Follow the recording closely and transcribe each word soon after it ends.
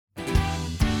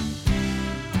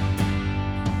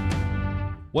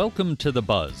Welcome to The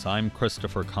Buzz. I'm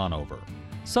Christopher Conover.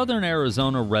 Southern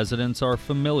Arizona residents are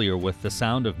familiar with the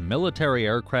sound of military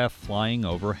aircraft flying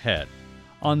overhead.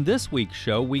 On this week's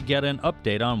show, we get an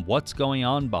update on what's going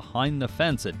on behind the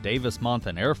fence at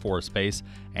Davis-Monthan Air Force Base,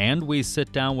 and we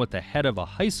sit down with the head of a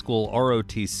high school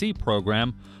ROTC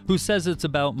program who says it's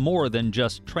about more than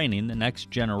just training the next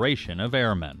generation of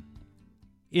airmen.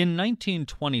 In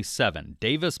 1927,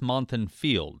 Davis-Monthan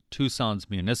Field, Tucson's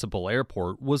municipal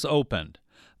airport, was opened.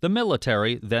 The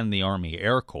military, then the Army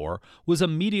Air Corps, was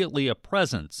immediately a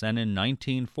presence, and in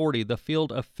 1940 the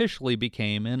field officially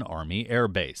became an Army air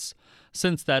base.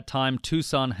 Since that time,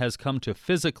 Tucson has come to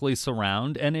physically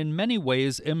surround and in many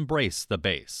ways embrace the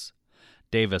base.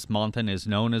 Davis-Monthan is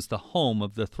known as the home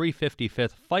of the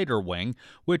 355th Fighter Wing,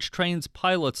 which trains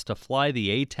pilots to fly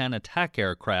the A-10 attack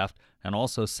aircraft and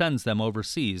also sends them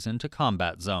overseas into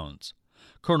combat zones.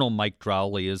 Colonel Mike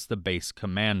Drowley is the base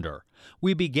commander.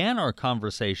 We began our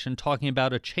conversation talking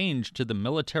about a change to the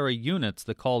military units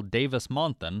that called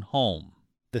Davis-Monthan home.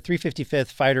 The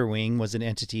 355th Fighter Wing was an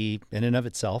entity in and of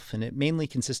itself, and it mainly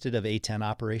consisted of A-10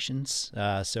 operations,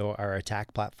 so our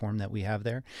attack platform that we have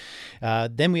there.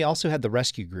 Then we also had the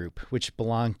Rescue Group, which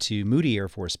belonged to Moody Air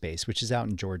Force Base, which is out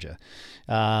in Georgia.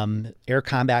 Air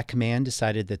Combat Command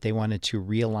decided that they wanted to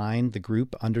realign the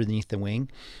group underneath the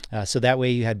wing, so that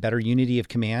way you had better unity of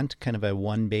command, kind of a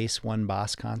one base, one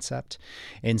boss concept.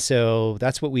 And so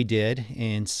that's what we did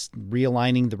in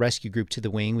realigning the Rescue Group to the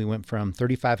wing. We went from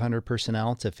 3,500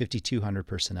 personnel to 5,200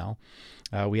 personnel.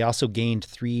 We also gained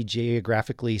 3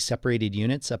 geographically separated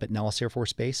units up at Nellis Air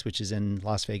Force Base, which is in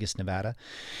Las Vegas, Nevada.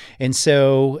 And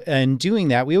so in doing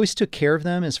that, we always took care of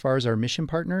them as far as our mission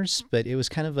partners, but it was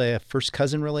kind of a first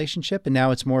cousin relationship, and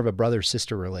now it's more of a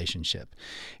brother-sister relationship.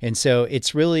 And so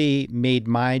it's really made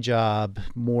my job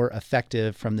more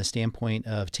effective from the standpoint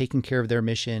of taking care of their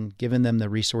mission, giving them the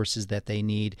resources that they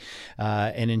need,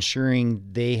 and ensuring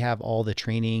they have all the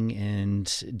training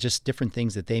and just different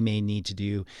things that they may need to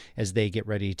do as they get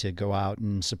ready to go out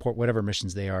and support whatever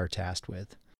missions they are tasked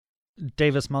with.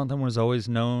 Davis-Monthan was always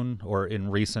known, or in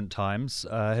recent times,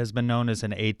 has been known as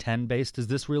an A-10 base. Does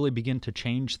this really begin to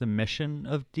change the mission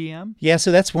of DM? Yeah,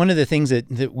 so that's one of the things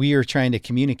that we are trying to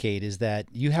communicate is that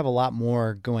you have a lot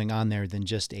more going on there than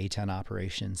just A-10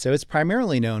 operations. So it's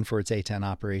primarily known for its A-10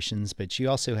 operations, but you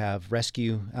also have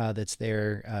rescue that's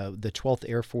there, the 12th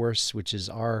Air Force, which is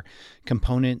our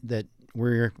component that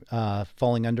we're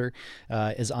falling under,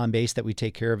 is on base that we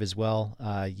take care of as well.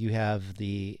 You have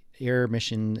the Air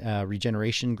Mission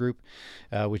Regeneration Group,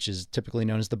 which is typically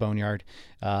known as the Boneyard,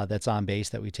 that's on base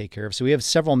that we take care of. So we have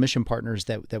several mission partners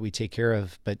that we take care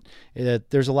of, but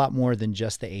there's a lot more than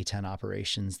just the A-10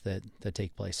 operations that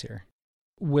take place here.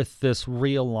 With this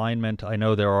realignment, I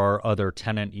know there are other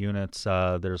tenant units.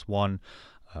 There's one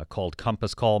called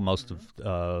Compass Call. Most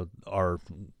of our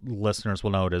listeners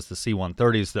will know it as the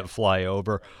C-130s that fly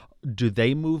over. Do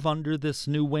they move under this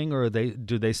new wing, or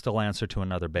do they still answer to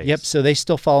another base? Yep, so they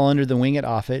still fall under the wing at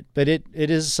Offutt, but it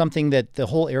is something that the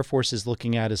whole Air Force is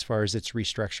looking at as far as its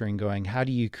restructuring going. How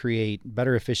do you create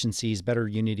better efficiencies, better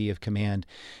unity of command?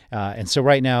 And so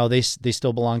right now they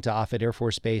still belong to Offutt Air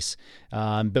Force Base,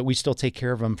 but we still take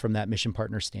care of them from that mission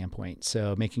partner standpoint.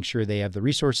 So making sure they have the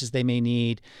resources they may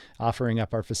need, offering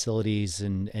up our facilities,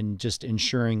 and just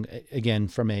ensuring, again,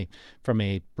 from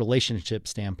a relationship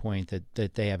standpoint,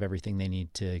 that they have everything they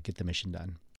need to get the mission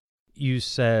done. You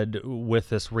said with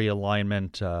this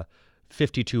realignment,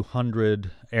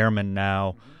 5,200 airmen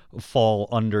now fall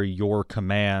under your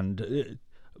command.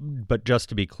 But just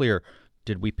to be clear,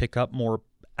 did we pick up more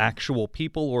actual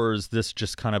people, or is this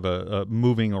just kind of a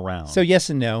moving around? So yes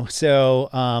and no. So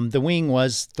the wing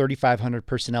was 3,500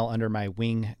 personnel under my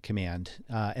wing command.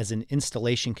 As an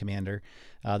installation commander,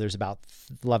 there's about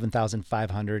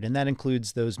 11,500, and that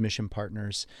includes those mission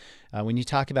partners. When you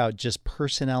talk about just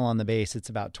personnel on the base, it's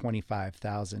about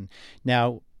 25,000.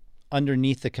 Now,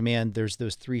 underneath the command, there's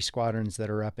those 3 squadrons that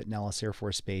are up at Nellis Air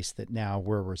Force Base that now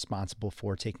we're responsible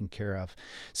for taking care of.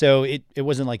 So it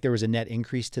wasn't like there was a net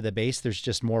increase to the base. There's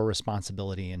just more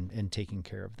responsibility in taking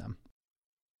care of them.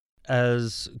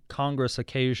 As Congress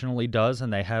occasionally does,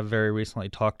 and they have very recently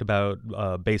talked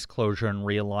about base closure and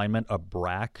realignment, a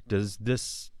BRAC, does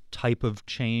this type of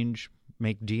change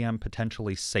make DM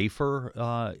potentially safer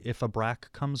if a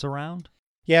BRAC comes around?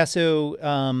 Yeah,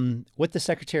 so what the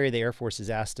Secretary of the Air Force has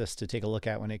asked us to take a look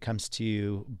at when it comes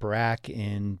to BRAC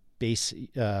and base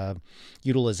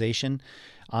utilization,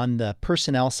 On the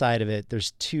personnel side of it,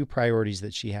 there's two priorities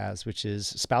that she has, which is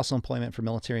spousal employment for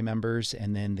military members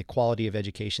and then the quality of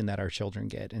education that our children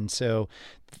get. And so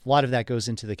a lot of that goes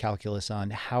into the calculus on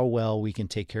how well we can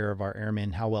take care of our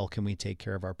airmen, how well can we take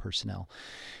care of our personnel.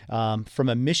 From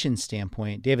a mission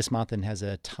standpoint, Davis-Monthan has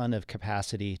a ton of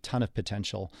capacity, ton of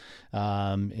potential.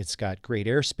 It's got great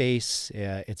airspace.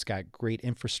 It's got great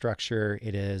infrastructure.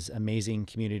 It has amazing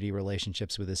community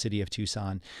relationships with the city of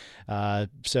Tucson.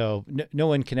 So no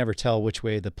one can ever tell which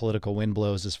way the political wind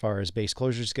blows as far as base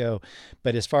closures go.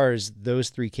 But as far as those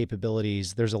three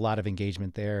capabilities, there's a lot of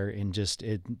engagement there. And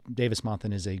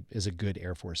Davis-Monthan is a good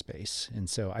Air Force base. And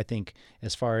so I think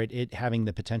as far as it having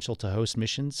the potential to host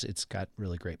missions, it's got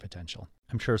really great potential.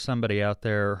 I'm sure somebody out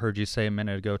there heard you say a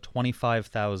minute ago,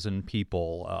 25,000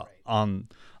 people on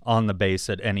the base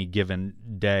at any given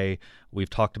day. We've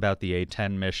talked about the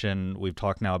A-10 mission. We've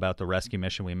talked now about the rescue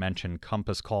mission. We mentioned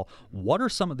Compass Call. What are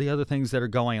some of the other things that are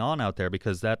going on out there?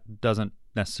 Because that doesn't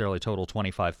necessarily total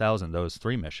 25,000, those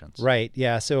three missions. Right.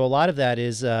 Yeah. So a lot of that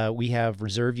is we have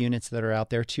reserve units that are out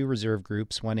there, two reserve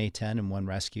groups, one A-10 and one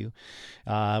rescue.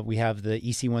 We have the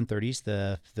EC-130s,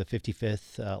 the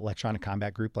 55th Electronic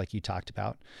Combat Group, like you talked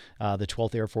about, the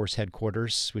 12th Air Force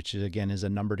Headquarters, which again is a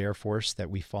numbered Air Force that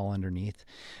we fall underneath.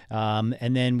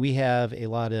 And then we have a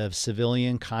lot of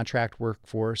civilian contract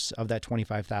workforce of that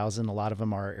 25,000. A lot of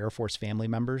them are Air Force family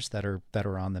members that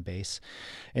are on the base.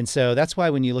 And so that's why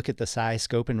when you look at the size,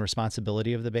 scope, and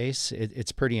responsibility of the base,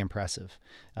 it's pretty impressive.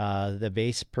 The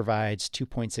base provides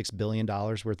 $2.6 billion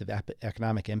worth of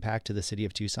economic impact to the city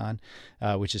of Tucson,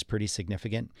 which is pretty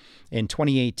significant. In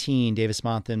 2018,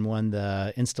 Davis-Monthan won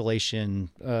the Installation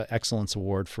Excellence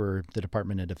Award for the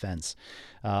Department of Defense.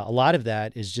 A lot of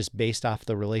that is just based off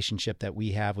the relationship that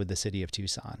we have with the city of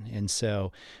Tucson. And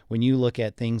so when you look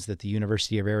at things that the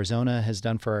University of Arizona has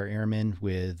done for our airmen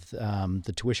with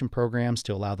the tuition programs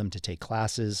to allow them to take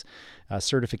classes,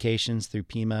 certifications through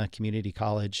Pima Community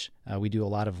College. We do a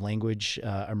lot of language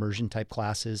immersion type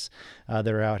classes that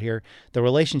are out here. The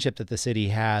relationship that the city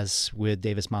has with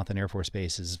Davis-Monthan Air Force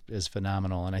Base is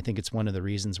phenomenal. And I think it's one of the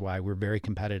reasons why we're very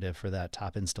competitive for that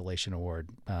top installation award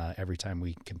every time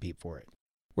we compete for it.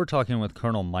 We're talking with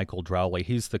Colonel Michael Drowley.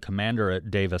 He's the commander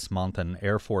at Davis-Monthan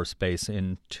Air Force Base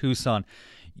in Tucson.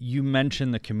 You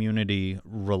mentioned the community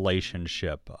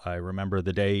relationship. I remember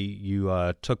the day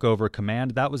you took over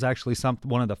command. That was actually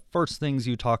one of the first things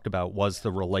you talked about was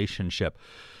the relationship.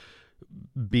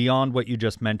 Beyond what you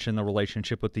just mentioned, the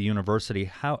relationship with the university,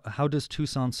 how does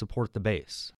Tucson support the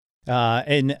base?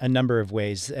 In a number of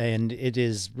ways, and it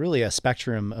is really a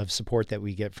spectrum of support that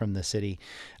we get from the city.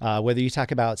 Whether you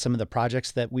talk about some of the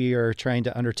projects that we are trying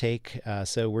to undertake,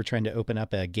 so we're trying to open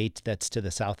up a gate that's to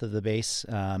the south of the base,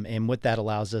 and what that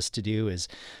allows us to do is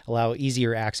allow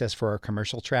easier access for our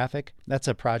commercial traffic. That's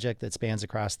a project that spans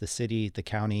across the city, the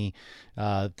county,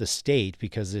 the state,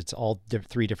 because it's all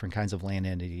three different kinds of land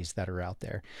entities that are out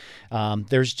there.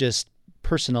 There's just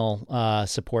personal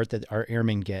support that our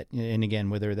airmen get. And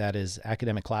again, whether that is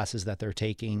academic classes that they're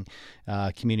taking,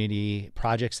 community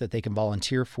projects that they can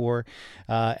volunteer for.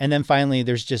 And then finally,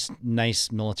 there's just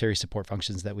nice military support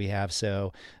functions that we have.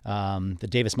 So the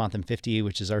Davis-Monthan 50,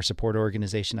 which is our support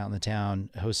organization out in the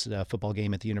town, hosts a football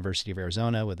game at the University of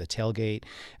Arizona with a tailgate.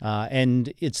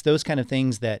 And it's those kind of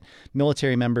things that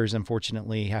military members,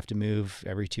 unfortunately, have to move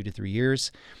every 2 to 3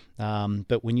 years.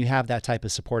 But when you have that type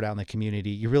of support out in the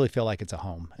community, you really feel like it's a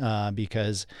home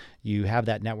because you have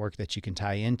that network that you can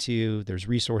tie into. There's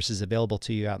resources available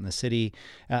to you out in the city.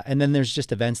 And then there's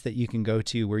just events that you can go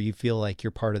to where you feel like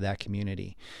you're part of that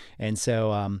community. And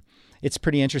so it's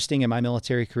pretty interesting in my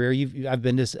military career. I've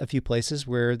been to a few places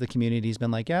where the community's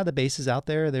been like, yeah, the base is out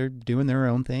there. They're doing their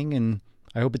own thing, and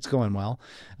I hope it's going well.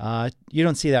 You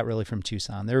don't see that really from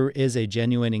Tucson. There is a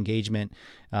genuine engagement,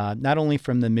 not only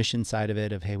from the mission side of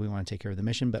it of, hey, we want to take care of the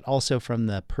mission, but also from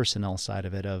the personnel side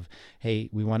of it of, hey,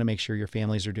 we want to make sure your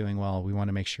families are doing well. We want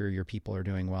to make sure your people are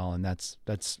doing well. And that's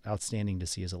outstanding to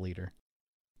see as a leader.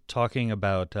 Talking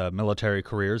about military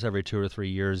careers, every 2 or 3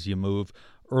 years you move.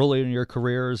 Early in your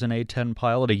career as an A-10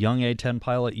 pilot, a young A-10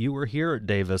 pilot, you were here at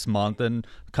Davis-Monthan,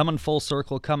 coming full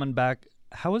circle, coming back.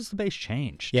 How has the base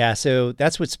changed? Yeah, so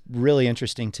that's what's really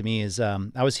interesting to me is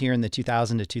I was here in the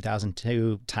 2000 to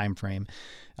 2002 timeframe.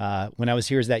 When I was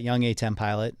here as that young A-10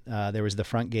 pilot, there was the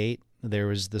front gate. There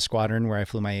was the squadron where I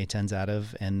flew my A-10s out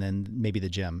of, and then maybe the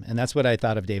gym. And that's what I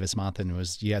thought of Davis-Monthan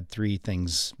was you had three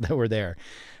things that were there.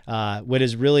 What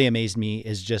has really amazed me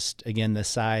is just, again, the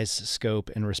size, scope,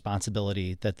 and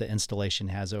responsibility that the installation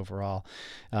has overall.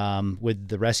 With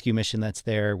the rescue mission that's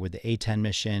there, with the A-10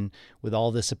 mission, with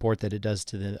all the support that it does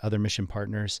to the other mission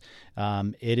partners,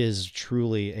 it is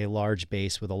truly a large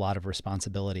base with a lot of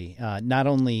responsibility. Not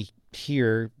only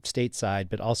here stateside,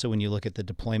 but also when you look at the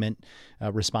deployment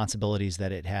responsibilities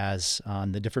that it has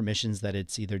on the different missions that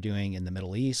it's either doing in the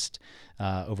Middle East,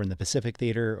 over in the Pacific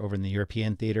theater, over in the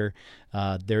European theater.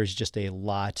 There's just a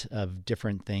lot of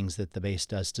different things that the base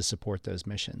does to support those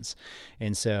missions.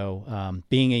 And so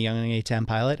being a young A-10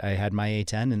 pilot, I had my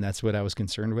A-10 and that's what I was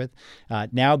concerned with.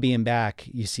 Now being back,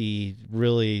 you see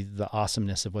really the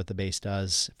awesomeness of what the base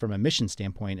does from a mission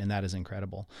standpoint, and that is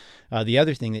incredible. The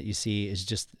other thing that you see is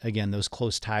just, again, those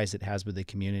close ties it has with the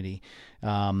community.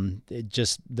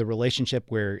 Just the relationship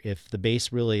where if the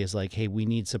base really is like, hey, we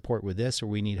need support with this or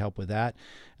we need help with that,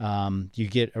 you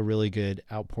get a really good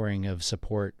outpouring of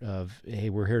support of, hey,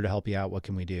 we're here to help you out. What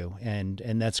can we do? And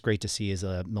that's great to see as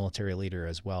a military leader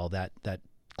as well, that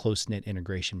close-knit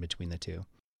integration between the two.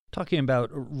 Talking about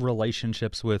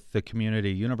relationships with the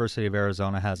community, University of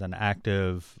Arizona has an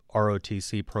active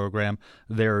ROTC program.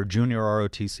 There are junior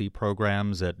ROTC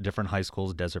programs at different high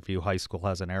schools. Desert View High School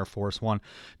has an Air Force one.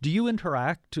 Do you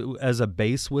interact as a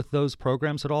base with those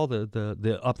programs at all,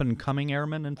 the up-and-coming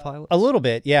airmen and pilots? A little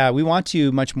bit, yeah. We want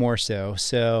to much more so.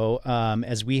 So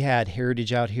as we had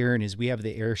Heritage out here and as we have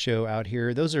the air show out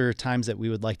here, those are times that we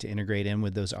would like to integrate in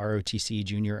with those ROTC,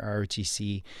 junior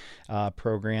ROTC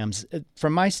programs.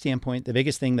 From my standpoint, the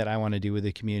biggest thing that I want to do with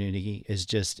the community is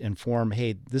just inform,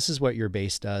 hey, this is what your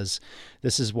base does.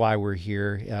 This is why we're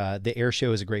here. The air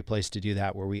show is a great place to do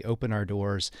that, where we open our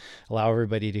doors, allow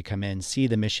everybody to come in, see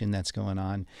the mission that's going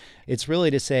on. It's really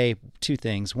to say two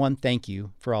things. One, thank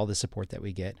you for all the support that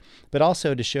we get, but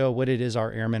also to show what it is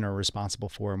our airmen are responsible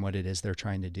for and what it is they're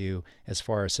trying to do as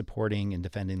far as supporting and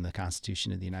defending the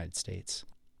Constitution of the United States.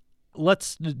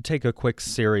 Let's take a quick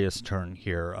serious turn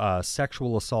here.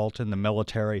 Sexual assault in the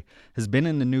military has been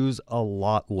in the news a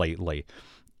lot lately.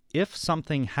 If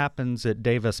something happens at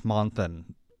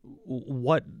Davis-Monthan,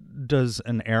 what does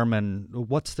an airman,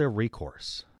 what's their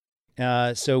recourse?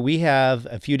 So we have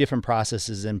a few different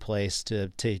processes in place to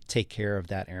take care of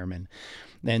that airman.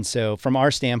 And so from our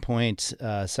standpoint,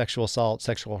 sexual assault,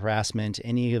 sexual harassment,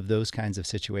 any of those kinds of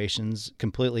situations,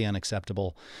 completely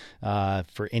unacceptable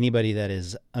for anybody that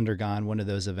has undergone one of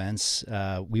those events.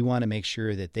 We want to make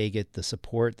sure that they get the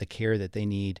support, the care that they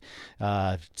need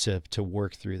to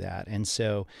work through that. And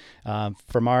so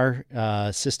from our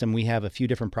system, we have a few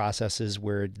different processes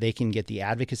where they can get the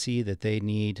advocacy that they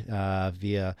need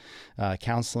via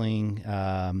counseling,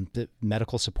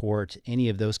 medical support, any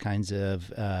of those kinds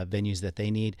of venues that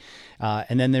they need.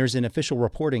 And then there's an official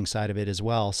reporting side of it as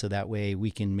well. So that way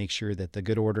we can make sure that the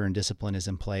good order and discipline is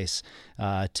in place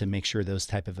to make sure those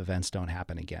type of events don't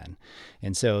happen again.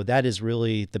 And so that is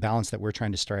really the balance that we're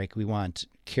trying to strike. We want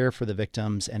care for the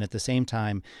victims, and at the same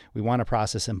time, we want a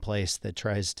process in place that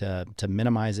tries to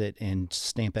minimize it and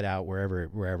stamp it out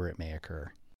wherever it may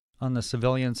occur. On the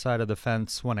civilian side of the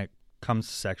fence, when it comes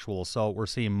to sexual assault, we're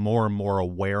seeing more and more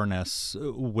awareness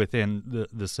within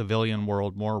the civilian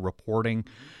world, more reporting.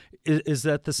 Is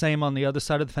that the same on the other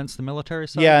side of the fence, the military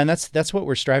side? Yeah, and that's what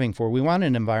we're striving for. We want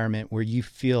an environment where you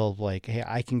feel like, hey,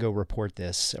 I can go report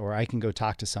this, or I can go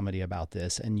talk to somebody about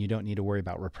this, and you don't need to worry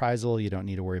about reprisal, you don't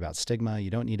need to worry about stigma, you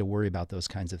don't need to worry about those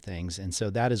kinds of things. And so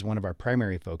that is one of our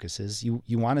primary focuses. You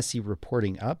want to see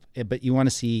reporting up, but you want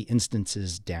to see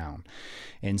instances down.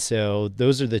 And so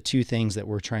those are the two things that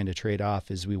we're trying to trade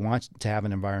off. Is we want to have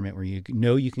an environment where you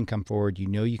know you can come forward, you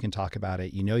know you can talk about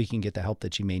it, you know you can get the help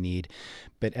that you may need,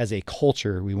 but as a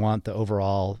culture, we want the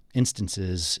overall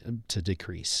instances to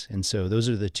decrease. And so those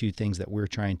are the two things that we're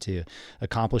trying to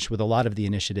accomplish with a lot of the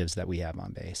initiatives that we have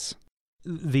on base.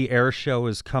 The air show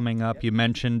is coming up. You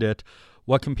mentioned it.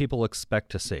 What can people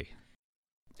expect to see?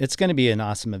 It's going to be an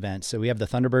awesome event. So we have the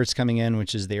Thunderbirds coming in,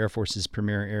 which is the Air Force's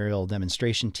premier aerial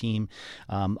demonstration team.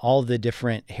 All of the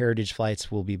different heritage flights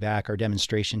will be back. Our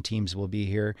demonstration teams will be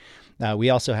here.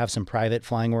 We also have some private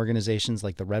flying organizations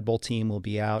like the Red Bull team will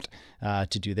be out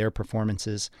to do their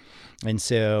performances. And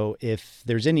so if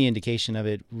there's any indication of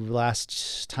it,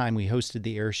 last time we hosted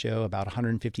the air show, about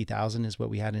 150,000 is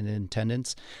what we had in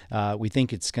attendance. We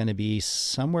think it's going to be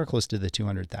somewhere close to the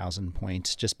 200,000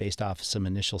 point, just based off some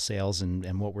initial sales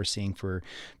and what what we're seeing for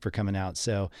coming out.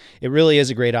 So it really is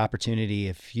a great opportunity.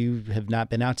 If you have not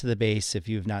been out to the base, if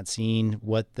you have not seen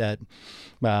what that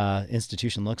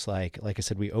institution looks like I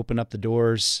said, we open up the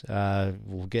doors.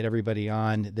 We'll get everybody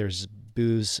on. There's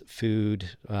booze, food,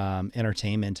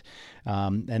 entertainment,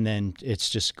 and then it's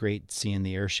just great seeing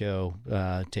the air show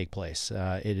take place.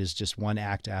 It is just one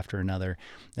act after another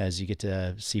as you get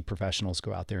to see professionals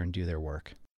go out there and do their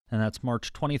work. And that's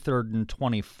March 23rd and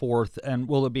 24th. And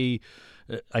will it be,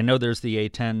 I know there's the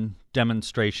A-10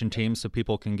 demonstration team, so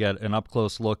people can get an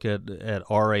up-close look at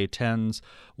our A-10s.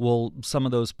 Will some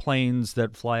of those planes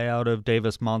that fly out of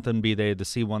Davis-Monthan, be they the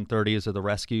C-130s or the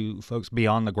rescue folks, be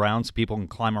on the ground so people can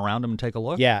climb around them and take a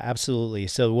look? Yeah, absolutely.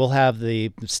 So we'll have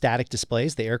the static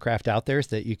displays, the aircraft out there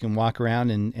so that you can walk around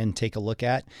and take a look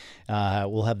at.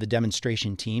 We'll have the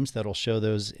demonstration teams that'll show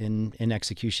those in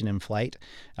execution in flight.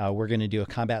 We're going to do a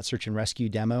combat search and rescue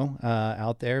demo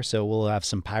out there. So we'll have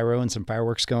some pyro and some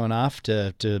fireworks going off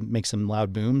to make some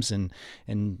loud booms and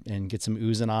get some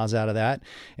oohs and ahs out of that.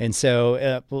 And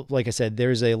so, like I said,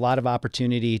 there's a lot of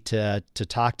opportunity to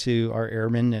talk to our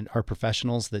airmen and our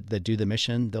professionals that do the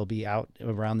mission. They'll be out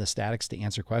around the statics to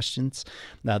answer questions.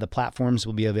 The platforms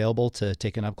will be available to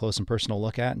take an up close and personal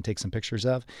look at and take some pictures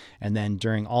of. And then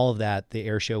during all of that, the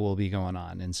air show will be going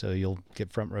on. And so you'll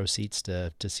get front row seats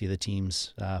to see the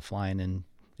teams flying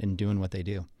and doing what they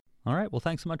do. All right. Well,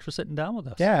 thanks so much for sitting down with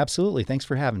us. Yeah, absolutely. Thanks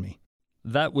for having me.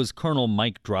 That was Colonel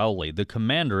Mike Drowley, the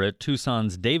commander at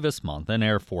Tucson's Davis-Monthan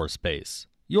Air Force Base.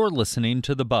 You're listening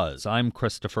to The Buzz. I'm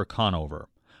Christopher Conover.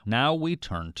 Now we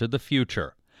turn to the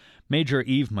future. Major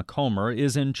Eve McComber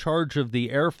is in charge of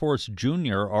the Air Force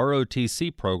Junior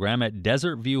ROTC program at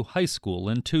Desert View High School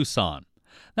in Tucson.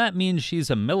 That means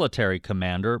she's a military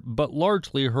commander, but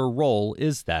largely her role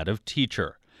is that of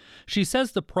teacher. She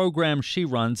says the program she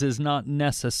runs is not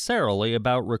necessarily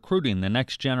about recruiting the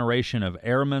next generation of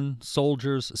airmen,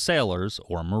 soldiers, sailors,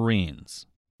 or Marines.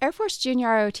 Air Force Junior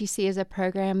ROTC is a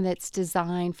program that's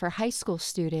designed for high school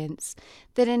students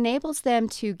that enables them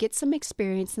to get some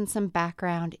experience and some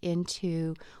background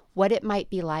into what it might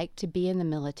be like to be in the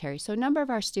military. So a number of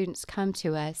our students come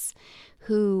to us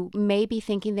who may be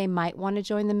thinking they might want to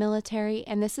join the military,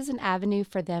 and this is an avenue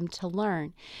for them to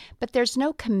learn. But there's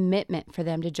no commitment for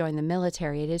them to join the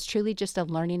military. It is truly just a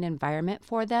learning environment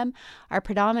for them. Our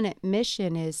predominant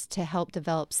mission is to help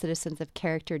develop citizens of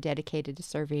character dedicated to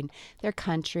serving their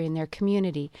country and their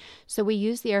community. So we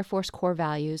use the Air Force core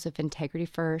values of integrity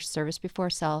first, service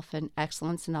before self, and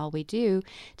excellence in all we do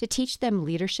to teach them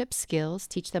leadership skills,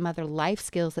 teach them other life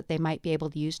skills that they might be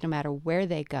able to use no matter where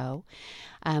they go.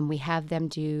 We have them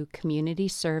do community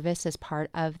service as part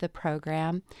of the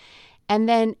program. And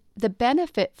then the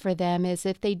benefit for them is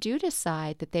if they do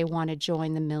decide that they want to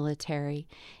join the military,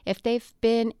 if they've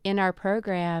been in our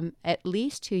program at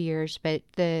least 2 years, but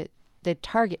the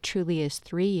target truly is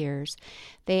 3 years,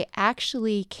 they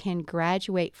actually can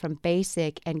graduate from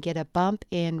basic and get a bump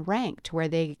in rank to where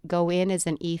they go in as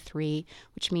an E3,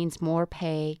 which means more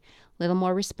pay, little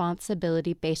more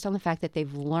responsibility based on the fact that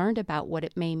they've learned about what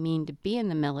it may mean to be in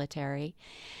the military.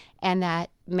 And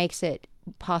that makes it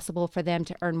possible for them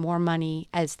to earn more money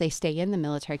as they stay in the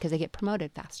military because they get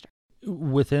promoted faster.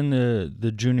 Within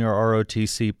the junior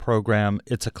ROTC program,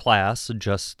 it's a class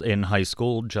just in high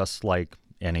school, just like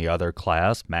any other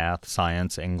class, math,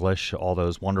 science, English, all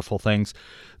those wonderful things.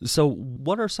 So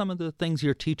what are some of the things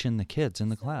you're teaching the kids in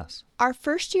the class? Our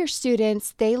first year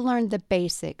students, they learn the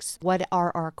basics. What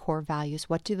are our core values?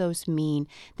 What do those mean?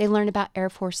 They learn about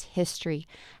Air Force history,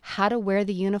 how to wear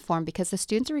the uniform, because the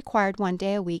students are required 1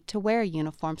 day a week to wear a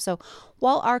uniform. So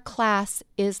while our class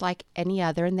is like any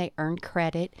other and they earn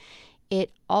credit,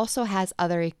 it also has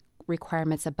other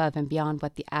requirements above and beyond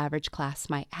what the average class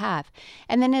might have.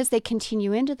 And then as they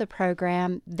continue into the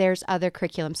program, there's other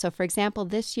curriculum. So for example,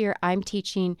 this year I'm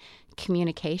teaching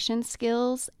communication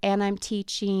skills and I'm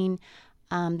teaching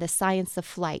the science of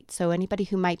flight. So anybody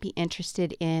who might be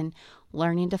interested in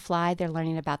learning to fly, they're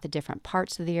learning about the different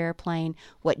parts of the airplane,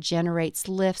 what generates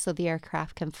lift so the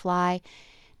aircraft can fly.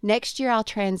 Next year I'll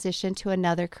transition to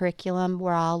another curriculum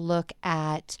where I'll look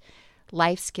at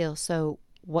life skills. So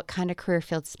what kind of career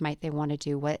fields might they want to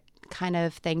do? What kind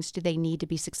of things do they need to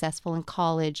be successful in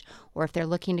college? Or if they're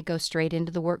looking to go straight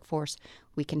into the workforce,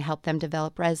 we can help them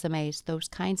develop resumes, those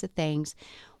kinds of things.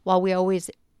 While we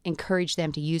always encourage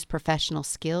them to use professional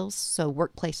skills, so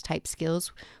workplace type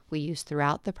skills we use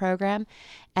throughout the program.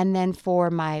 And then for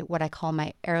what I call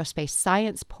my aerospace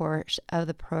science portion of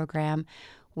the program,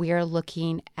 we are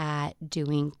looking at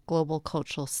doing global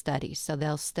cultural studies. So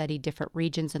they'll study different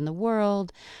regions in the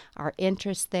world, our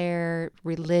interests there,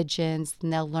 religions,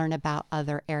 and they'll learn about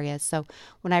other areas. So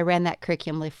when I ran that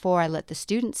curriculum before, I let the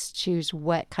students choose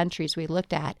what countries we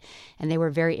looked at, and they were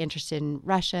very interested in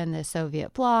Russia and the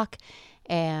Soviet bloc,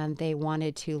 and they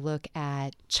wanted to look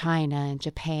at China and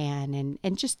Japan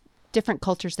and just different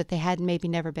cultures that they had maybe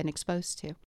never been exposed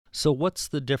to. So what's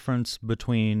the difference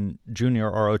between junior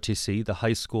ROTC, the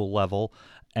high school level,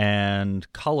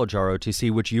 and college ROTC,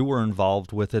 which you were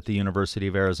involved with at the University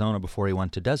of Arizona before you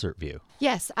went to Desert View?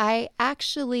 Yes, I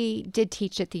actually did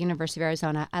teach at the University of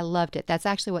Arizona. I loved it. That's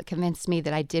actually what convinced me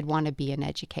that I did want to be in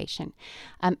education.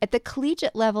 At the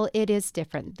collegiate level, it is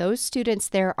different. Those students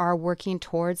there are working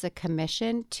towards a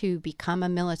commission to become a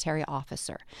military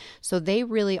officer. So they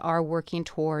really are working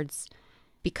towards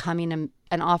becoming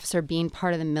an officer, being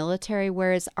part of the military,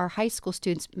 whereas our high school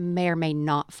students may or may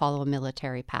not follow a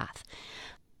military path.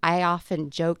 I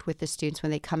often joked with the students when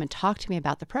they come and talk to me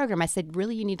about the program. I said,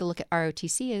 really, you need to look at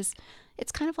ROTC as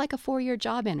it's kind of like a 4-year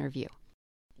job interview.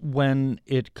 When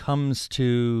it comes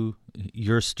to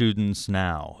your students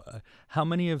now, how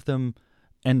many of them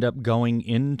end up going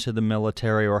into the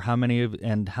military, or how many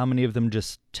of them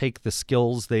just take the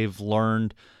skills they've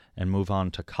learned and move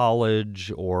on to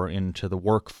college or into the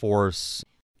workforce?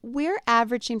 We're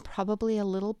averaging probably a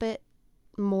little bit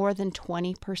more than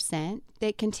 20%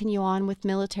 that continue on with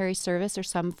military service or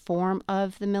some form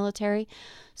of the military.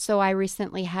 So I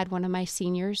recently had one of my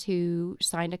seniors who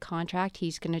signed a contract.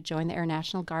 He's going to join the Air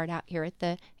National Guard out here at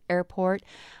the airport.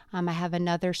 I have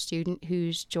another student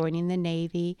who's joining the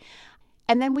Navy.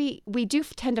 And then we do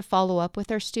tend to follow up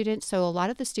with our students. So a lot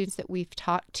of the students that we've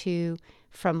talked to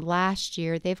from last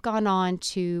year, they've gone on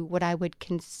to what I would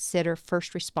consider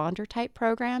first responder type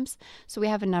programs. So we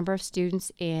have a number of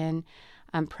students in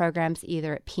programs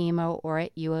either at PMO or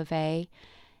at U of A,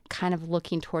 kind of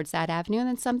looking towards that avenue. And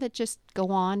then some that just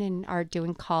go on and are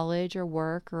doing college or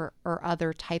work or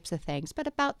other types of things. But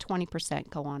about 20%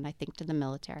 go on, I think, to the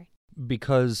military.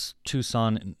 Because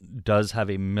Tucson does have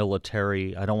a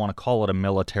military, I don't want to call it a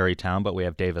military town, but we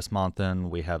have Davis-Monthan,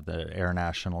 we have the Air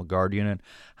National Guard unit.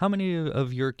 How many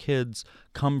of your kids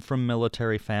come from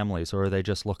military families, or are they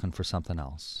just looking for something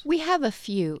else? We have a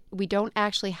few. We don't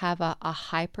actually have a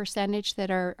high percentage that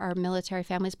are military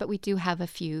families, but we do have a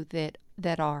few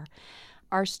that are.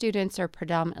 Our students are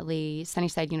predominantly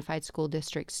Sunnyside Unified School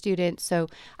District students. So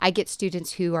I get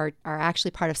students who are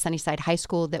actually part of Sunnyside High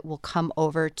School that will come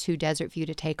over to Desert View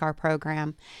to take our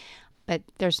program. But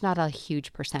there's not a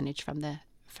huge percentage from the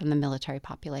military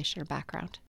population or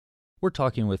background. We're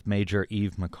talking with Major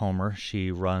Eve McComber.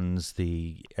 She runs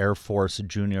the Air Force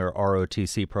Junior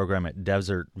ROTC program at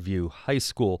Desert View High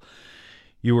School.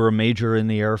 You were a major in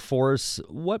the Air Force.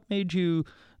 What made you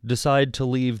decide to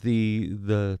leave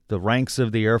the ranks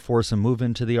of the Air Force and move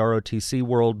into the ROTC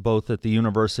world, both at the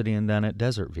university and then at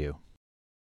Desert View?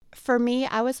 For me,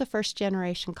 I was a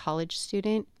first-generation college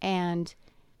student, and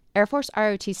Air Force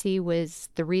ROTC was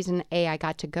the reason, A, I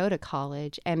got to go to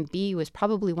college, and B, was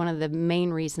probably one of the main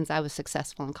reasons I was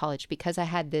successful in college, because I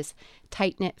had this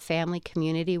tight-knit family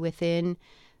community within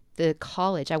the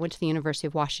college. I went to the University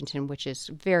of Washington, which is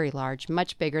very large,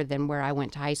 much bigger than where I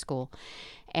went to high school.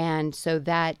 And so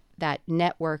that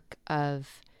network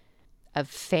of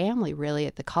family really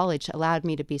at the college allowed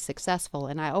me to be successful.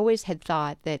 And I always had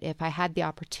thought that if I had the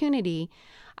opportunity,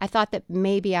 I thought that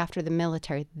maybe after the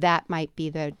military, that might be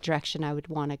the direction I would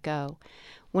want to go.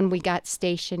 When we got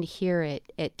stationed here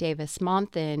at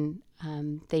Davis-Monthan,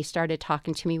 they started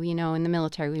talking to me. You know, in the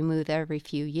military, we move every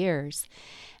few years.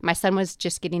 My son was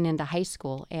just getting into high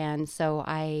school, and so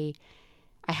I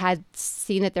had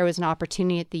seen that there was an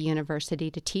opportunity at the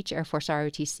university to teach Air Force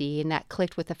ROTC, and that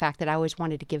clicked with the fact that I always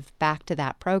wanted to give back to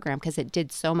that program because it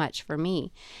did so much for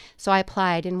me. So I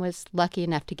applied and was lucky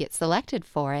enough to get selected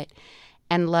for it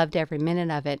and loved every minute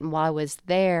of it. And while I was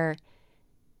there,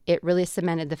 it really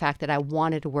cemented the fact that I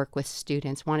wanted to work with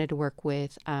students, wanted to work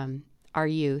with our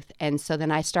youth. And so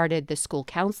then I started the school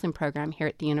counseling program here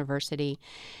at the university.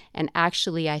 And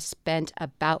actually, I spent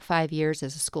about 5 years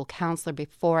as a school counselor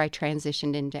before I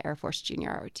transitioned into Air Force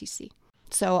Junior ROTC.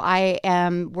 So I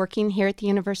am working here at the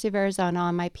University of Arizona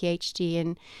on my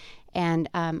PhD, and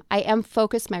I am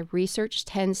focused. My research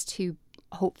tends to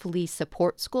hopefully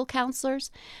support school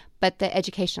counselors, but the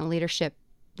educational leadership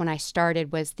when I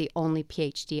started was the only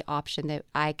PhD option that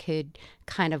I could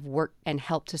kind of work and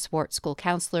help to support school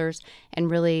counselors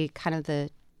and really kind of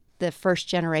the first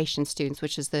generation students,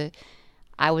 which is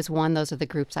I was one, those are the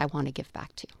groups I want to give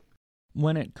back to.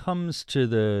 When it comes to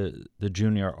the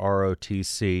junior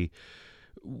ROTC,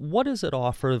 what does it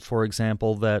offer, for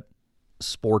example, that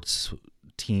sports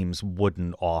teams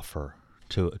wouldn't offer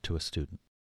to a student?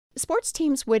 Sports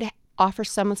teams would offer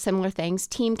some similar things.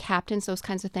 Team captains, those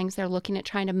kinds of things. They're looking at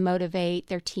trying to motivate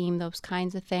their team, those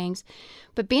kinds of things.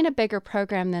 But being a bigger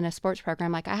program than a sports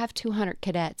program, like I have 200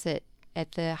 cadets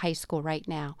at the high school right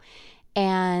now.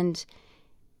 And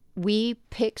we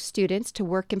pick students to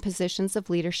work in positions of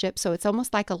leadership. So it's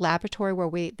almost like a laboratory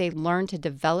where they learn to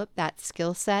develop that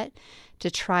skill set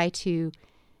to try to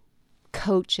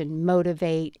coach and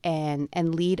motivate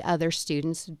and lead other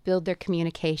students, build their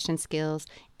communication skills,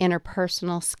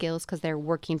 interpersonal skills, because they're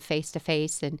working face to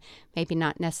face and maybe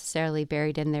not necessarily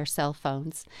buried in their cell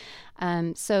phones.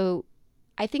 So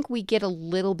I think we get a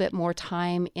little bit more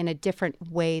time in a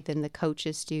different way than the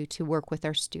coaches do to work with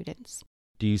our students.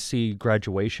 Do you see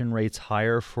graduation rates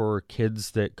higher for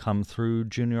kids that come through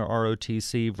junior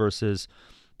ROTC versus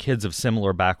kids of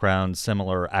similar backgrounds,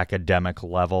 similar academic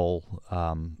level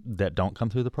that don't come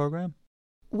through the program?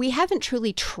 We haven't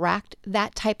truly tracked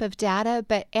that type of data,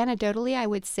 but anecdotally I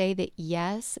would say that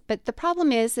yes. But the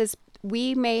problem is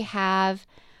we may have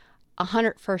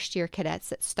 100 first-year cadets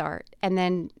that start, and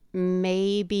then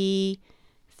maybe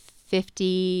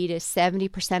 50 to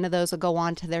 70% of those will go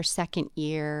on to their second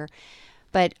year.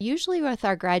 But usually with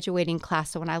our graduating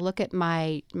class, so when I look at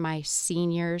my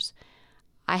seniors,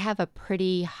 I have a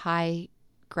pretty high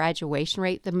graduation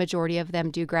rate. The majority of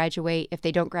them do graduate. If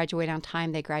they don't graduate on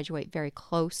time, they graduate very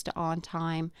close to on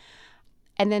time.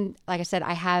 And then, like I said,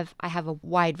 I have a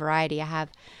wide variety.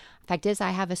 Fact is,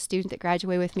 I have a student that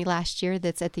graduated with me last year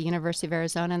that's at the University of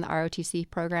Arizona in the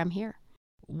ROTC program here.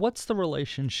 What's the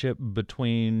relationship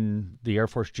between the Air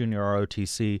Force Junior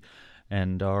ROTC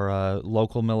and our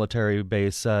local military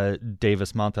base,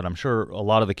 Davis-Monthan? I'm sure a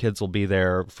lot of the kids will be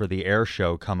there for the air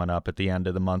show coming up at the end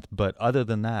of the month. But other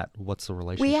than that, what's the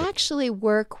relationship? We actually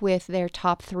work with their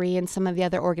top three and some of the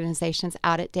other organizations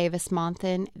out at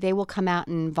Davis-Monthan. They will come out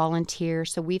and volunteer.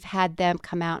 So we've had them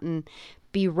come out and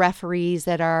be referees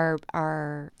at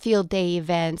our field day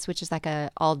events, which is like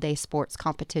a all-day sports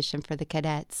competition for the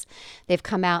cadets. They've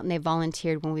come out and they've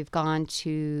volunteered when we've gone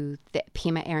to the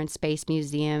Pima Air and Space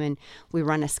Museum, and we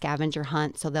run a scavenger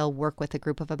hunt. So they'll work with a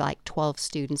group of about like 12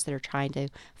 students that are trying to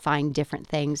find different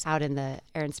things out in the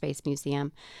Air and Space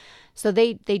Museum. So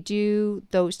they do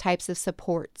those types of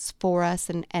supports for us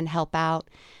and help out.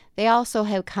 They also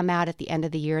have come out at the end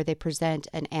of the year. They present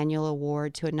an annual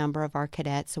award to a number of our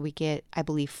cadets. So we get, I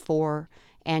believe, 4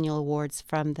 annual awards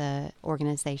from the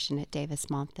organization at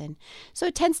Davis-Monthan. So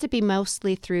it tends to be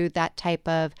mostly through that type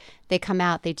of, they come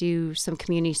out, they do some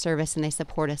community service, and they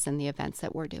support us in the events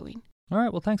that we're doing. All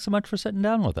right. Well, thanks so much for sitting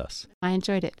down with us. I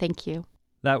enjoyed it. Thank you.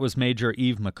 That was Major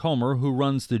Eve McComber, who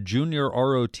runs the Junior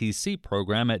ROTC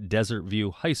program at Desert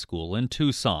View High School in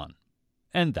Tucson.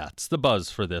 And that's the buzz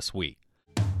for this week.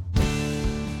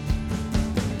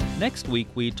 Next week,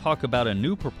 we talk about a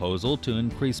new proposal to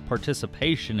increase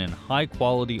participation in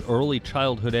high-quality early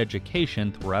childhood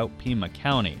education throughout Pima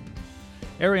County.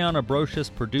 Ariana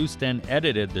Brocious produced and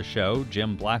edited the show.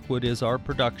 Jim Blackwood is our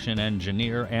production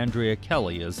engineer. Andrea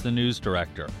Kelly is the news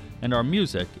director. And our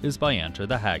music is by Enter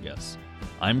the Haggis.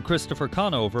 I'm Christopher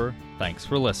Conover. Thanks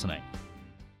for listening.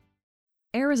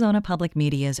 Arizona Public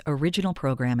Media's original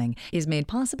programming is made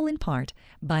possible in part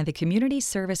by the Community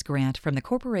Service Grant from the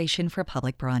Corporation for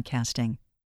Public Broadcasting.